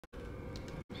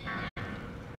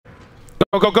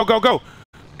Go, go, go, go, go!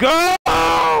 Go!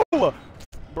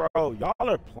 Bro, y'all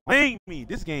are playing me.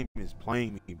 This game is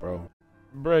playing me, bro.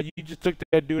 Bro, you just took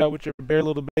that dude out with your bare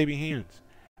little baby hands.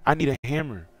 I need a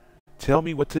hammer. Tell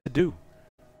me what to do.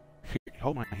 Here,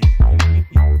 hold my hand.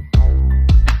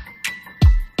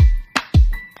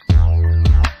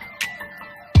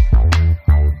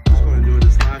 Just gonna do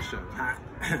this live show.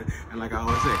 And like I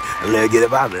always say, let's get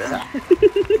it out there.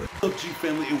 What's up, G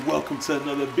family, and welcome to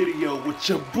another video with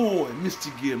your boy,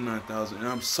 Mr. Gibb 9000. And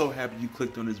I'm so happy you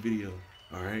clicked on this video.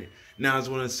 Alright, now I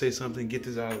just want to say something, get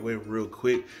this out of the way real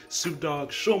quick. Snoop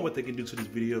Dogg, show them what they can do to this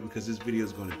video, because this video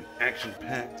is going to be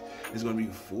action-packed. It's going to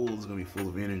be full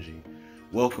of energy.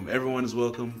 Welcome, everyone is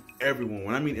welcome. Everyone,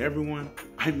 when I mean everyone,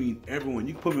 I mean everyone.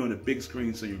 You can put me on the big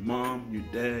screen so your mom, your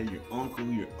dad, your uncle,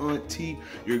 your auntie,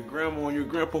 your grandma, your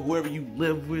grandpa, whoever you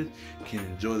live with can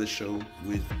enjoy the show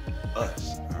with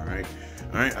us, alright?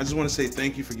 Alright, I just want to say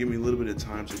thank you for giving me a little bit of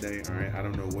time today, alright? I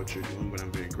don't know what you're doing, but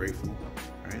I'm very grateful,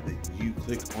 alright, that you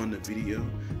clicked on the video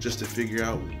just to figure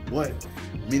out what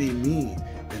Mini-Me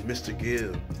and Mr.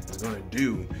 Gibb is going to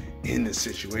do in this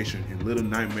situation in Little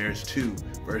Nightmares 2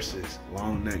 versus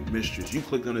Long Neck Mistress. You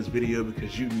clicked on this video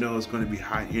because you know it's going to be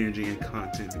high energy and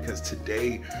content, because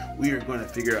today we are going to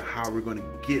figure out how we're going to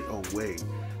get away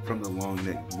from the Long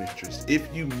Neck Mistress. If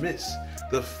you missed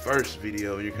the first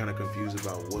video and you're kind of confused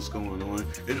about what's going on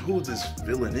and who this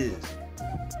villain is,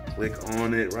 click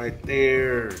on it right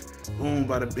there. Boom,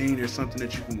 bada bing. There's something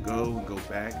that you can go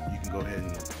back. You can go ahead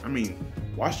and,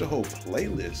 watch the whole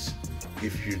playlist.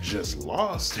 If you're just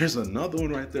lost, there's another one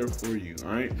right there for you,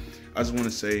 all right? I just want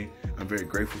to say I'm very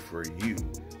grateful for you,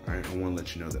 all right? I want to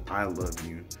let you know that I love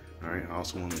you, all right? I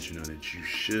also want to let you know that you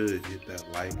should hit that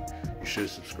like, you should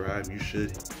subscribe, you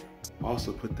should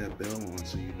also put that bell on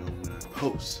so you know when I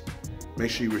post.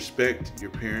 Make sure you respect your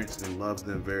parents and love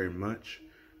them very much,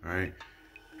 all right?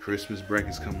 Christmas break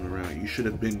is coming around. You should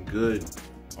have been good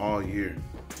all year,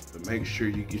 but make sure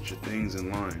you get your things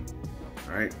in line.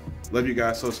 Alright, love you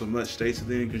guys so much. Stay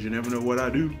tuned in, because you never know what I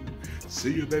do.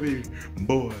 See you, baby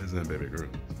boys and baby girls.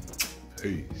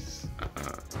 Peace.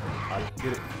 Let's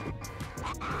get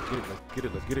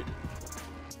it. Let's get it.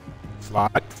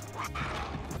 Slide.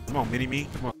 Come on, Mini-Me.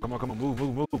 Come on. Move.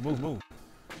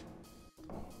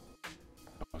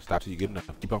 Oh, stop till you get enough.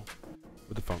 Keep on.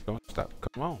 With the phone. Don't stop.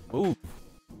 Come on, move.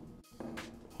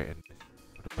 And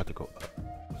we're about to go up.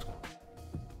 Let's go.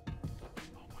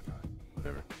 Oh my god.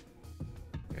 Whatever.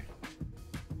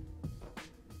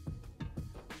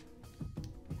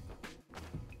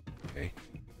 Okay.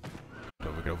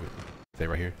 Get over. Stay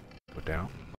right here. Go down.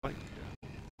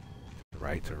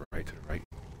 Right. To the right.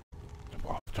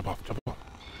 Jump off.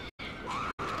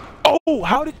 Oh,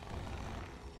 how did...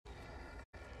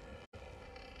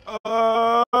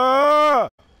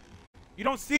 You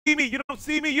don't see me.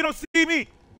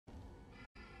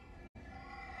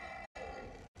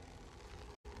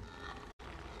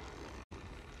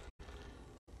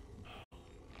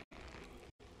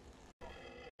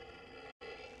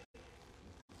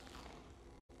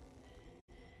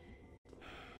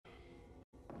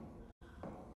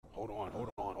 Hold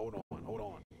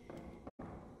on.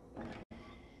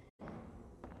 Oh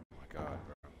my god,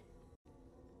 bro.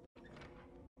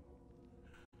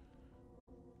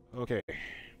 Okay.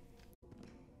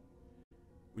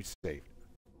 We saved.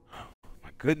 Oh my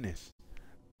goodness.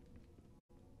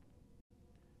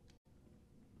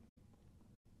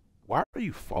 Why are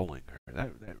you following her?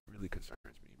 That really concerns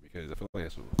me, because I feel like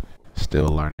I'm still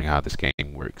learning how this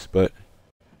game works, but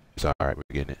it's alright, we're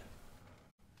getting it.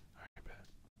 Alright, bad.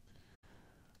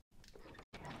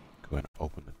 Go ahead and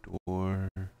open the door.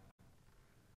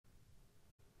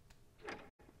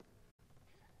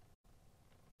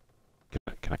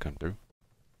 Can I come through?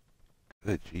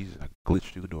 Good Jesus, I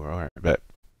glitched through the door. Alright, bet.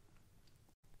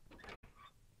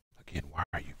 Again, why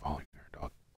are you following her,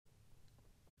 dog?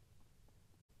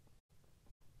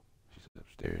 She's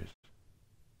upstairs.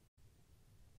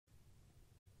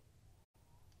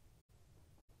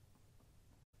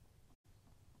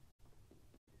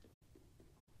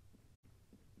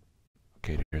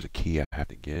 Okay, there's a key I have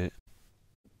to get.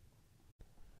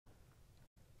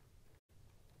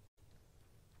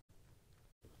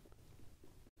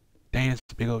 Dang, it's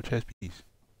a big old chess piece.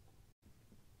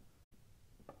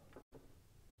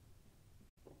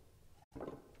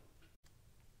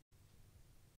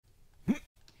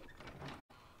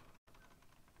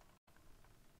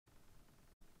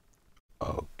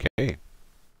 Okay.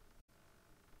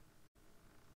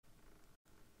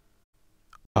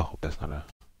 I hope that's not a...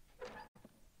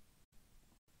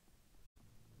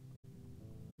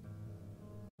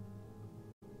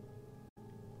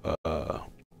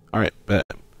 Alright, but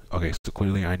okay, so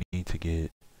clearly I need need to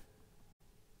get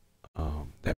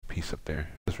that piece up there.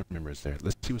 Let's remember it's there.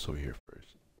 Let's see what's over here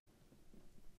first.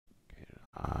 Okay,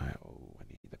 I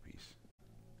need that piece.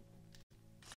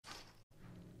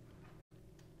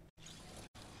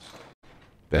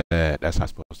 That's how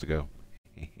it's supposed to go.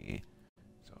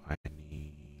 So I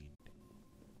need.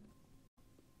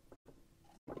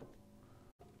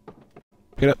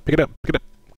 Pick it up, pick it up, pick it up.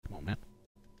 Come on, man.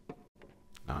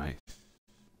 Nice.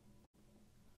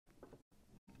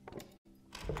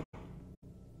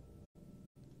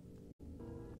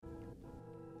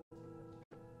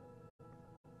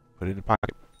 Put it in the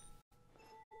pocket.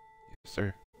 Yes,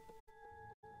 sir.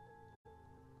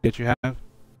 That you have? Oh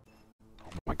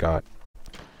my god.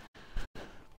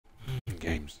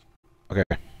 Games. Okay.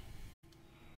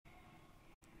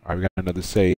 Alright, we got another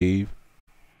save.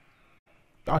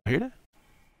 Y'all hear that?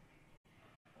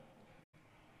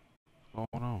 Oh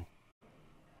no.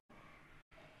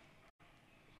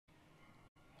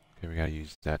 Okay, we gotta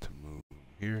use that to move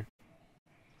here.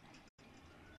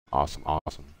 Awesome,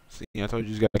 awesome. See, I told you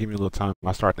just gotta give me a little time.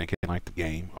 I start thinking like the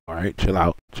game. Alright, chill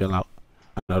out, chill out.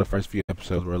 I know the first few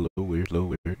episodes were a little weird,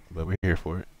 but we're here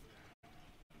for it.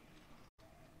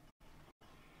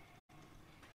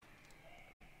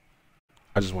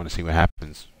 I just want to see what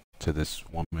happens to this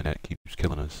woman that keeps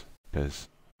killing us, because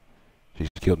she's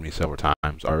killed me several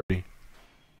times already,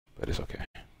 but it's okay.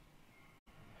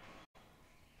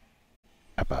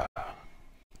 Pepper.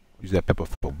 Use that pepper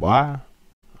for why?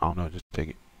 I don't know, just take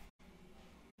it.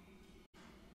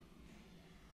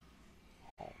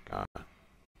 Oh god.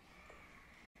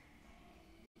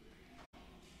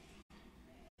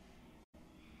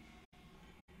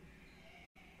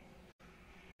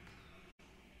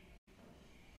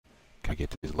 Can I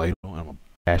get to his ladle? I'm gonna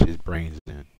bash his brains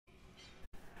in.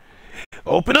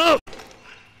 Open up!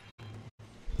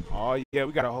 Oh yeah,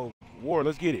 we got a whole war.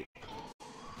 Let's get it.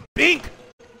 Bink!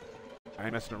 I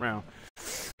ain't messing around.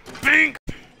 Bink!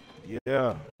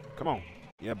 Yeah. Come on.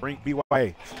 Yeah, bring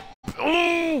BYA.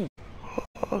 Oh!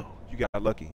 You got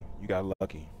lucky. You got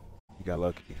lucky. You got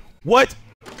lucky. What?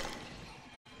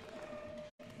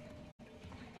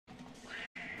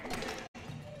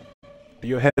 Do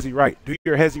your hezzy right. Do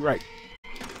your hezzy right.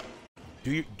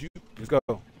 Let's go.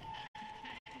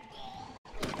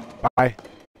 Bye.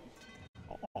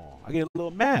 Oh, I get a little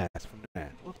mass from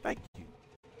that. Well, thank you.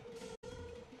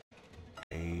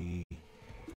 Hey.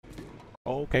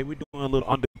 Okay, we're doing a little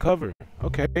undercover.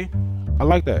 Okay. I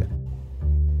like that.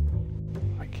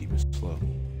 I keep it slow.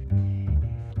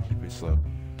 Keep it slow.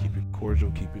 Keep it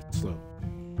cordial. Keep it slow.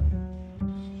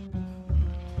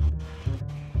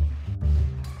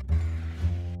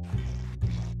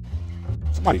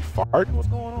 Somebody farting? What's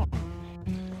going on?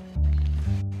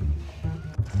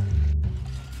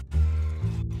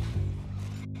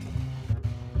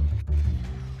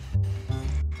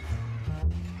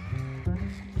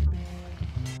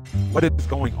 What is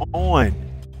going on?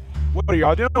 What are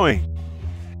y'all doing?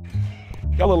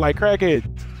 Y'all look like crackheads.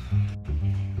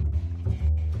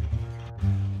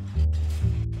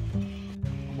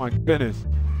 Oh my goodness.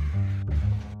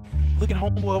 Look at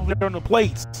homeboy over there on the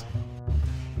plates.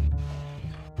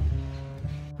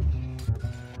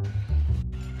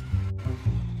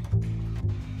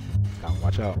 Gotta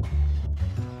watch out.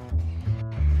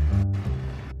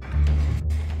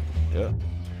 Yeah.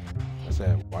 I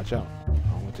said, watch out. I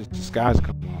don't want this disguise to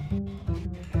come off.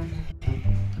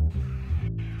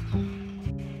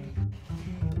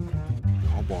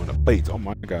 Homeboy on the plates. Oh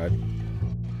my god.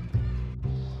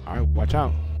 Alright, watch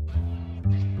out.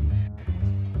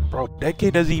 Bro, that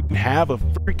kid doesn't even have a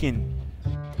freaking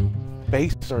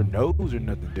face or nose or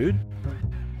nothing, dude.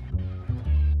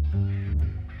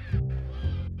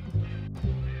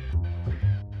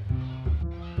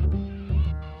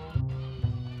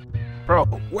 Bro,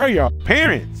 where are your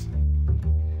parents?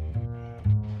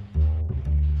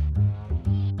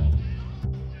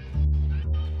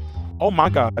 Oh my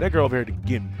god, that girl over there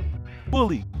getting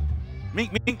bullied.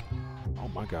 Mink, mink. Oh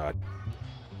my god.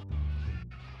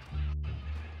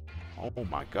 Oh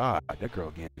my god, that girl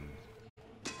getting.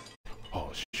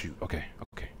 Oh shoot. Okay,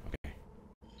 okay, okay.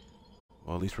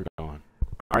 Well, at least we're going.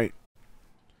 All right.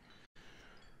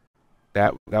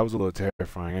 That was a little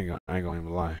terrifying. I ain't gonna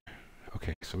even lie.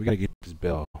 Okay, so we gotta get this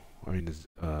bell. I mean, this.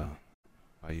 I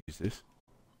use this.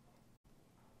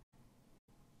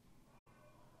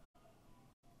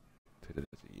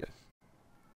 Yes.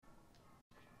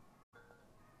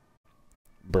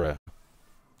 Bruh.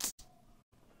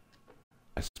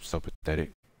 That's so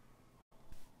pathetic.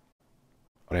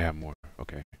 Oh, they have more.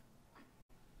 Okay.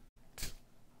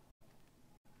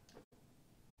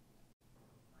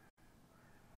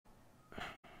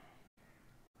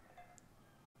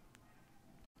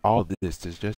 all this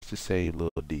is just to say Lil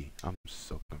D. I'm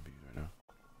so confused right now.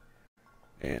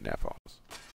 And that falls.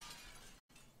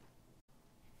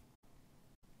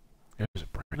 There's a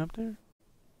brain up there?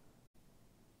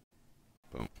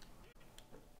 Boom.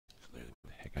 That's literally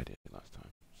what the heck I did last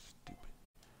time. Stupid.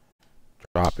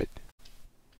 Drop it.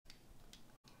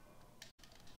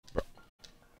 Bro.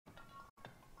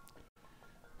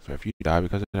 So if you die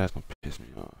because of that, that's gonna piss me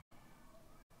off.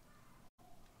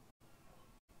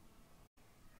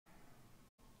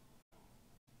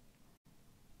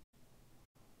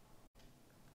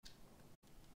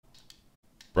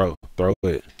 Bro, throw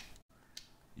it.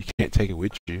 You can't take it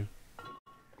with you.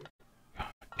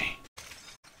 God dang.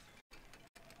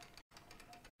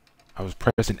 I was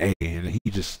pressing A and he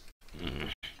just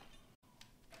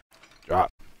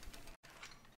drop.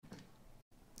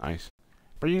 Nice.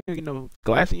 Bro, you ain't get no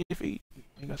glass in your feet.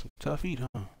 You got some tough feet,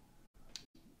 huh?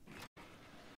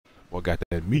 Well, got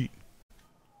that meat.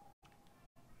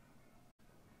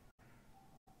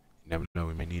 You never know,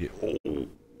 we may need it. Oh.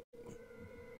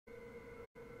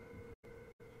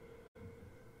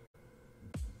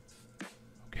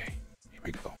 Okay, here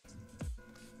we go.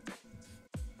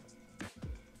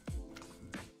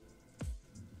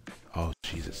 Oh,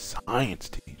 she's a science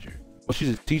teacher. Well, she's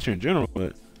a teacher in general,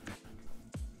 but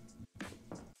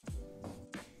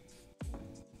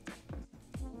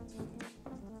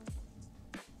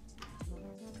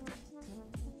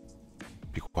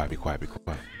be quiet, be quiet, be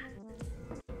quiet.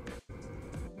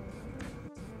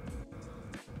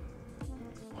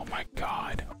 Oh my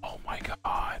god, oh my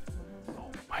god,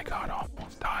 oh my god, I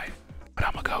almost died, but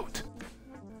I'm a goat.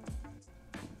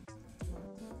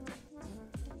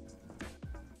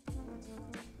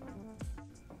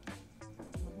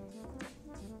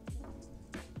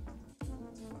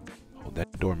 Hold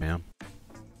that door, ma'am.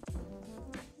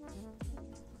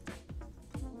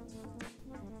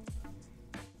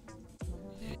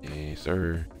 Yes,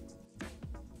 sir.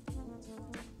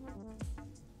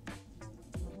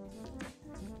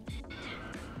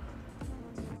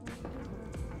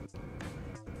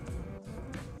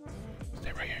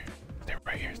 Stay right here. Stay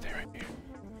right here. Stay right here.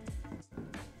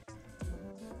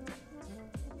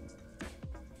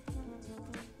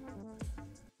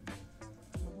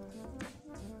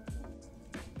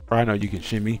 I know you can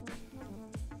shimmy.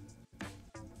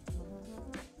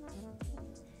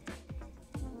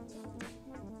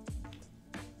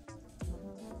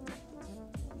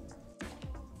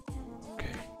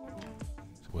 Okay.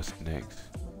 So what's next?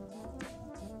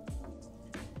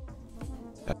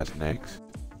 That's next.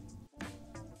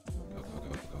 Go, go, go,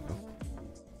 go, go.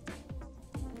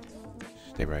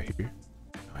 Stay right here.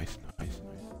 Nice, nice,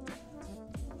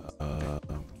 nice.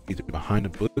 Either behind the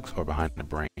books or behind the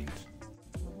brains.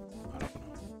 I don't know.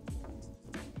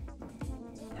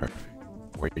 Perfect.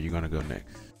 Where are you gonna go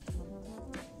next?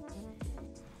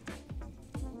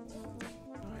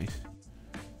 Nice.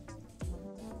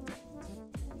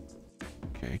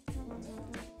 Okay.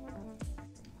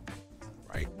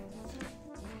 Right.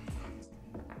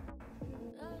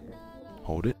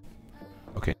 Hold it.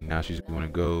 Okay, now she's gonna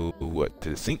go what? To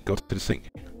the sink? Go to the sink.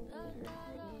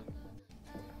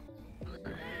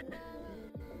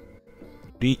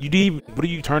 What are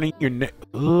you turning your neck?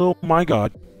 Oh my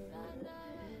god.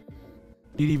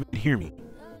 You didn't even hear me.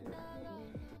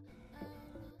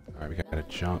 Alright, we gotta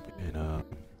jump and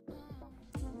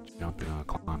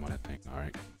climb on that thing,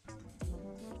 alright.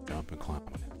 Jump and climb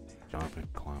on that thing. Jump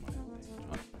and climb on that thing.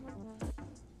 Jump.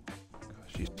 God,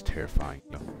 she's terrifying.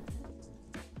 Yo.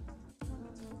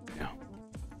 Now.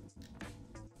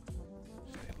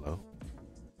 Stay low.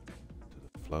 To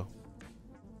the flow.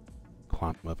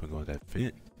 Climb up and go to that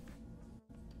vent.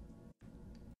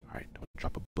 Alright, don't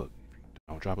drop a book.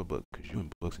 Don't drop a book, because you in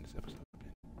books in this episode.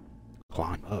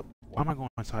 Climb up. Why am I going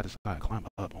side to side? Climb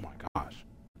up. Oh my gosh.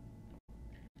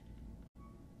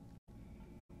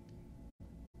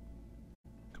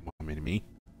 Come on, mini me.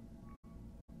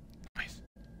 Nice.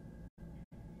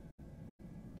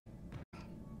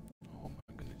 Oh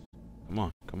my goodness. Come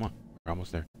on, come on. We're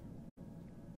almost there.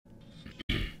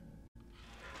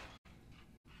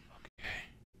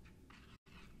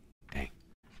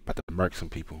 About to murk some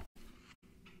people.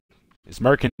 It's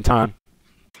murking time.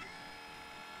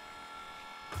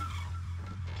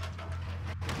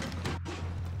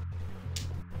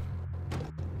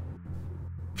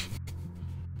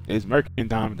 It's murking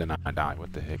time, then I die.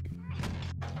 What the heck?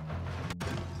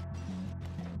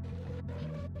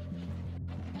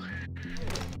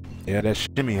 Yeah, that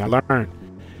shimmy. I learned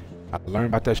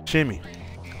about that shimmy.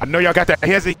 I know y'all got that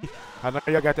hezzy. I know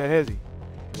y'all got that hezzy.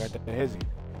 You got that hezzy.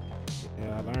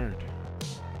 Yeah, I learned.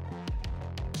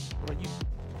 Bro,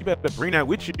 you better bring that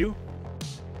with you.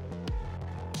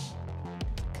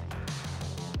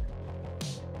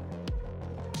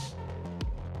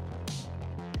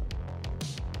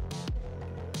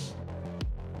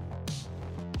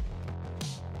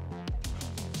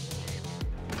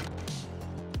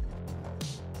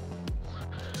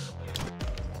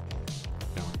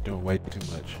 doing way too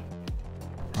much.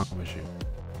 I promise you.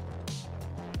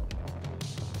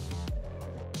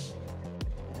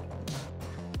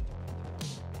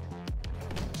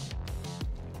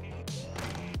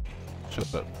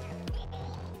 Shut up.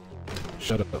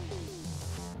 Shut up.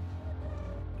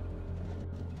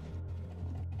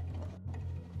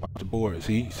 Watch the board.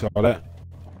 See? You saw that?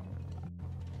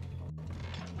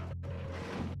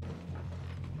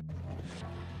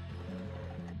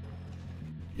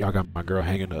 Y'all got my girl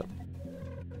hanging up.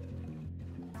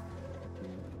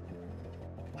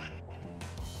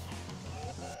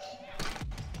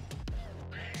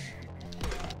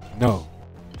 No.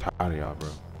 I'm tired of y'all, bro.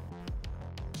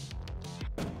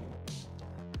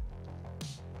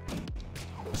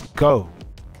 Let's go.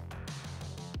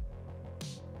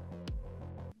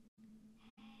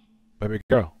 Baby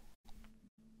girl.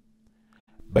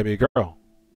 Baby girl.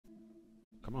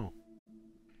 Come on.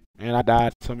 Man, I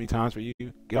died so many times for you.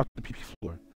 Get off the PP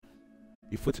floor.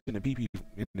 Your foot's in the PP,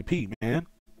 in the P, man.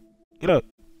 Get up.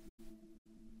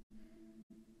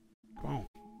 Come on.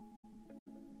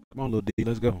 Come on, little D.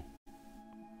 Let's go.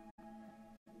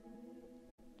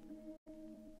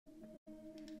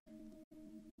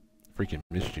 Freaking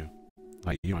missed you.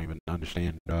 Like, you don't even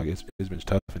understand, dog. It's been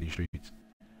tough in these streets.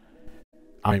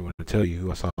 I don't even want to tell you who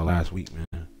I saw last week,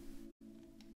 man.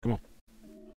 Come on.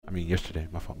 I mean, yesterday.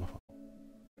 My fault, my fault.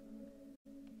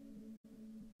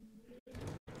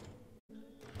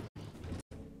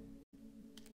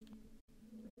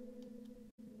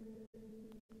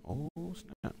 Oh,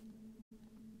 snap.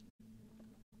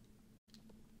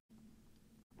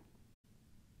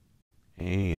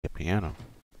 Hey, the piano.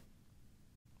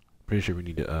 Pretty sure we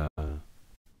need to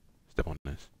step on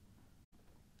this.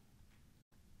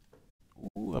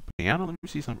 Ooh, a piano. Let me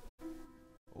see some.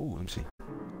 Ooh, let me see.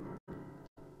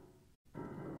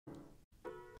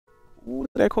 Ooh, look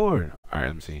at that chord. All right,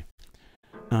 let me see.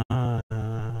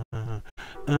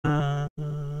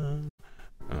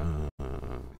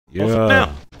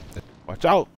 Yeah. Watch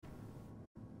out.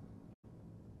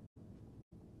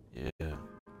 Yeah.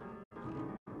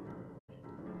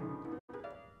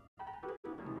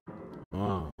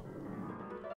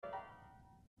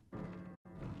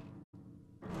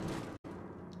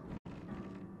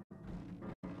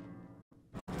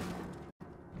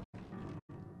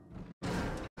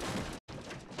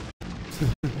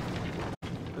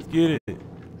 Let's get it.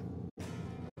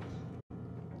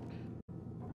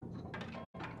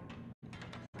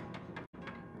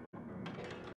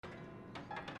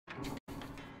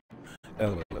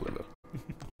 I'm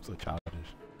so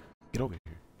childish. Get over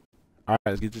here. All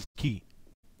right, let's get this key.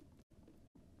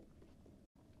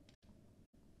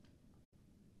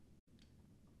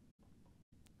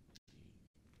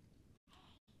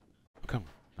 Come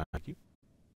on. Thank you.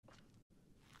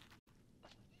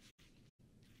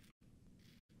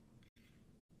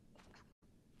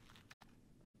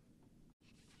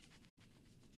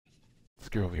 This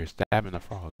girl over here stabbing the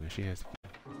frog, and she has.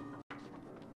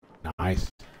 Nice.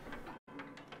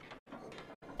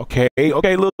 Okay,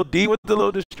 okay, little D with the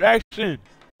little distraction.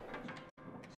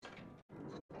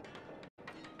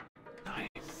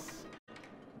 Nice.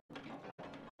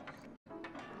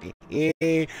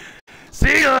 Yeah.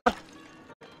 See ya.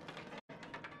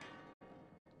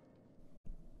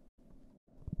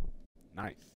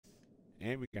 Nice.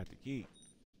 And we got the key.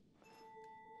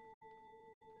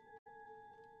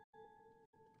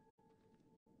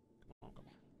 Come on, come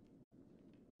on.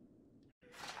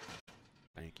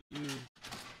 Thank you.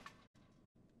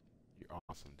 You're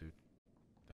awesome, dude.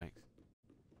 Thanks.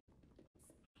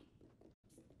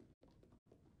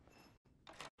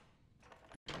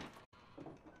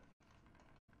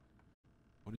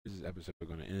 When is this episode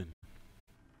gonna end?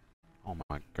 Oh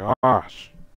my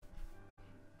gosh.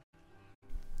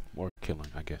 More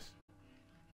killing, I guess.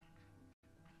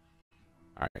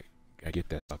 Alright, I get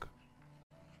that sucker.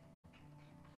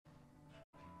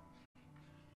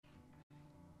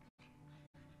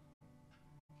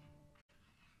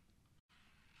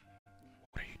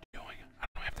 What are you doing? I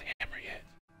don't have the hammer yet.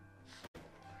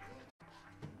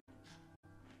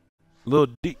 Lil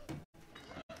D.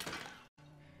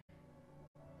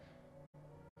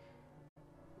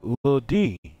 Lil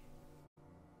D.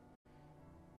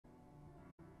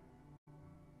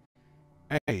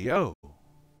 Hey, yo.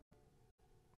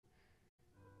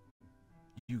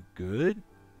 You good?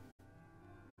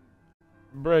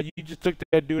 Bruh, you just took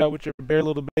that dude out with your bare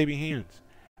little baby hands.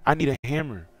 I need a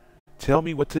hammer. Tell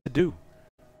me what to do.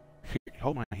 Here,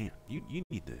 hold my hand. You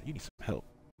need some help.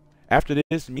 After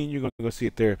this, me and you're gonna go see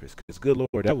a therapist. Cause good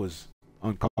lord, that was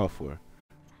uncalled for.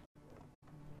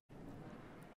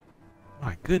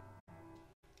 My goodness.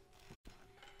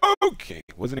 Okay,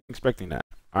 wasn't expecting that.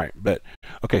 All right, but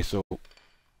okay, so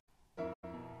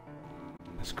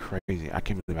that's crazy. I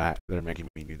can't believe they're making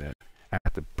me do that. I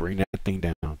have to bring that thing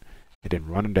down and then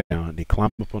run them down. And they climb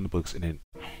up on the books and then.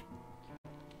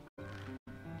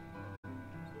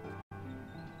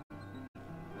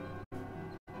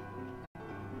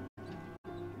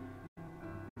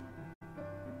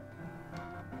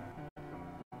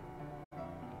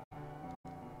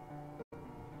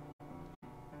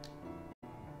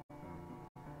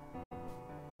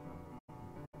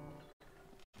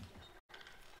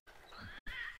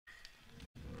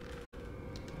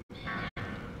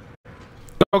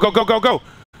 Go, go, go, go, go!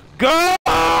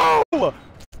 Go!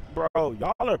 Bro,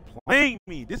 y'all are playing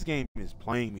me. This game is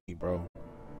playing me, bro.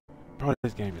 Bro,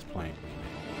 this game is playing me.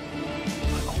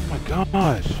 Oh my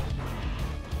gosh.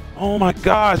 Oh my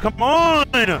gosh, come on!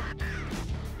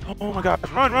 Oh my gosh,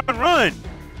 run, run, run!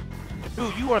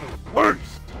 Dude, you are the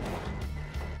worst.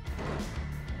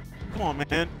 Come on,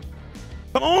 man.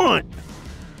 Come on!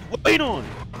 Wait on it.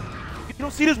 You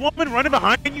don't see this woman running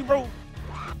behind you, bro?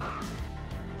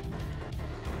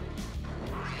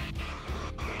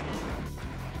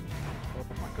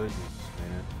 Goodness,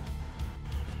 man.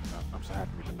 I'm so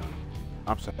happy we're done.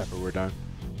 I'm so happy we're done.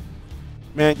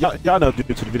 Man, y'all know do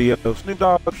to the video. Snoop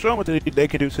Dogg, show them what they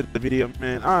can do to the video,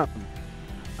 man. I'm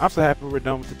so happy we're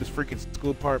done with this freaking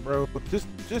school part, bro.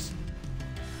 Just,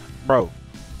 bro,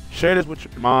 share this with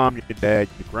your mom, your dad,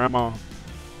 your grandma.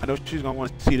 I know she's gonna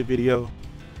want to see the video.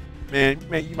 Man,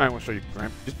 you might want to show your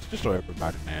grandma. Just show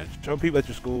everybody, man. Show people at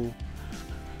your school.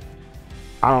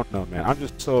 I don't know, man. I'm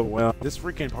just so overwhelmed. This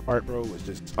freaking part, bro, was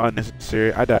just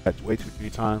unnecessary. I died way too many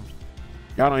times.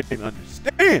 Y'all don't even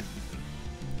understand.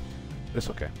 It's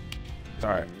okay. It's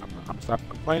alright. I'm gonna stop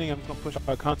complaining. I'm just gonna push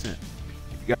out content.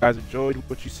 If you guys enjoyed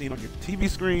what you've seen on your TV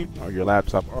screen or your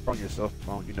laptop or on your cell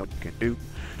phone, you know what you can do.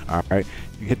 Alright.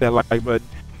 You hit that like button.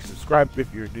 Subscribe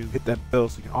if you're new. Hit that bell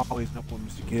so you can always know when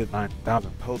Mr. Gibb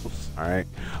 9000 posts. Alright.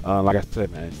 Like I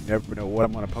said, man, you never know what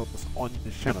I'm gonna post on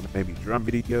this channel. It may be drum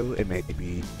video, it may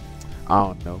be, I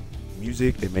don't know,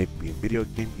 music, it may be a video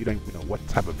game. You don't even know what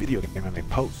type of video game I may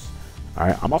post.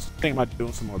 Alright. I'm also thinking about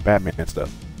doing some more Batman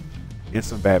stuff in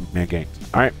some Batman games.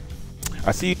 Alright.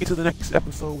 I see you to the next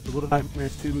episode with the Little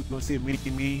Nightmares 2. We're gonna see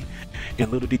Mini-Me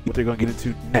and Little D what they're gonna get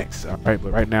into next. Alright,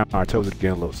 but right now our toes are getting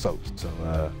a little soaked. So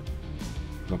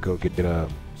gonna go get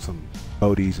some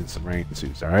Bodhies and some rain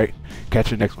suits. All right,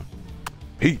 catch you next one.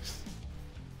 Peace.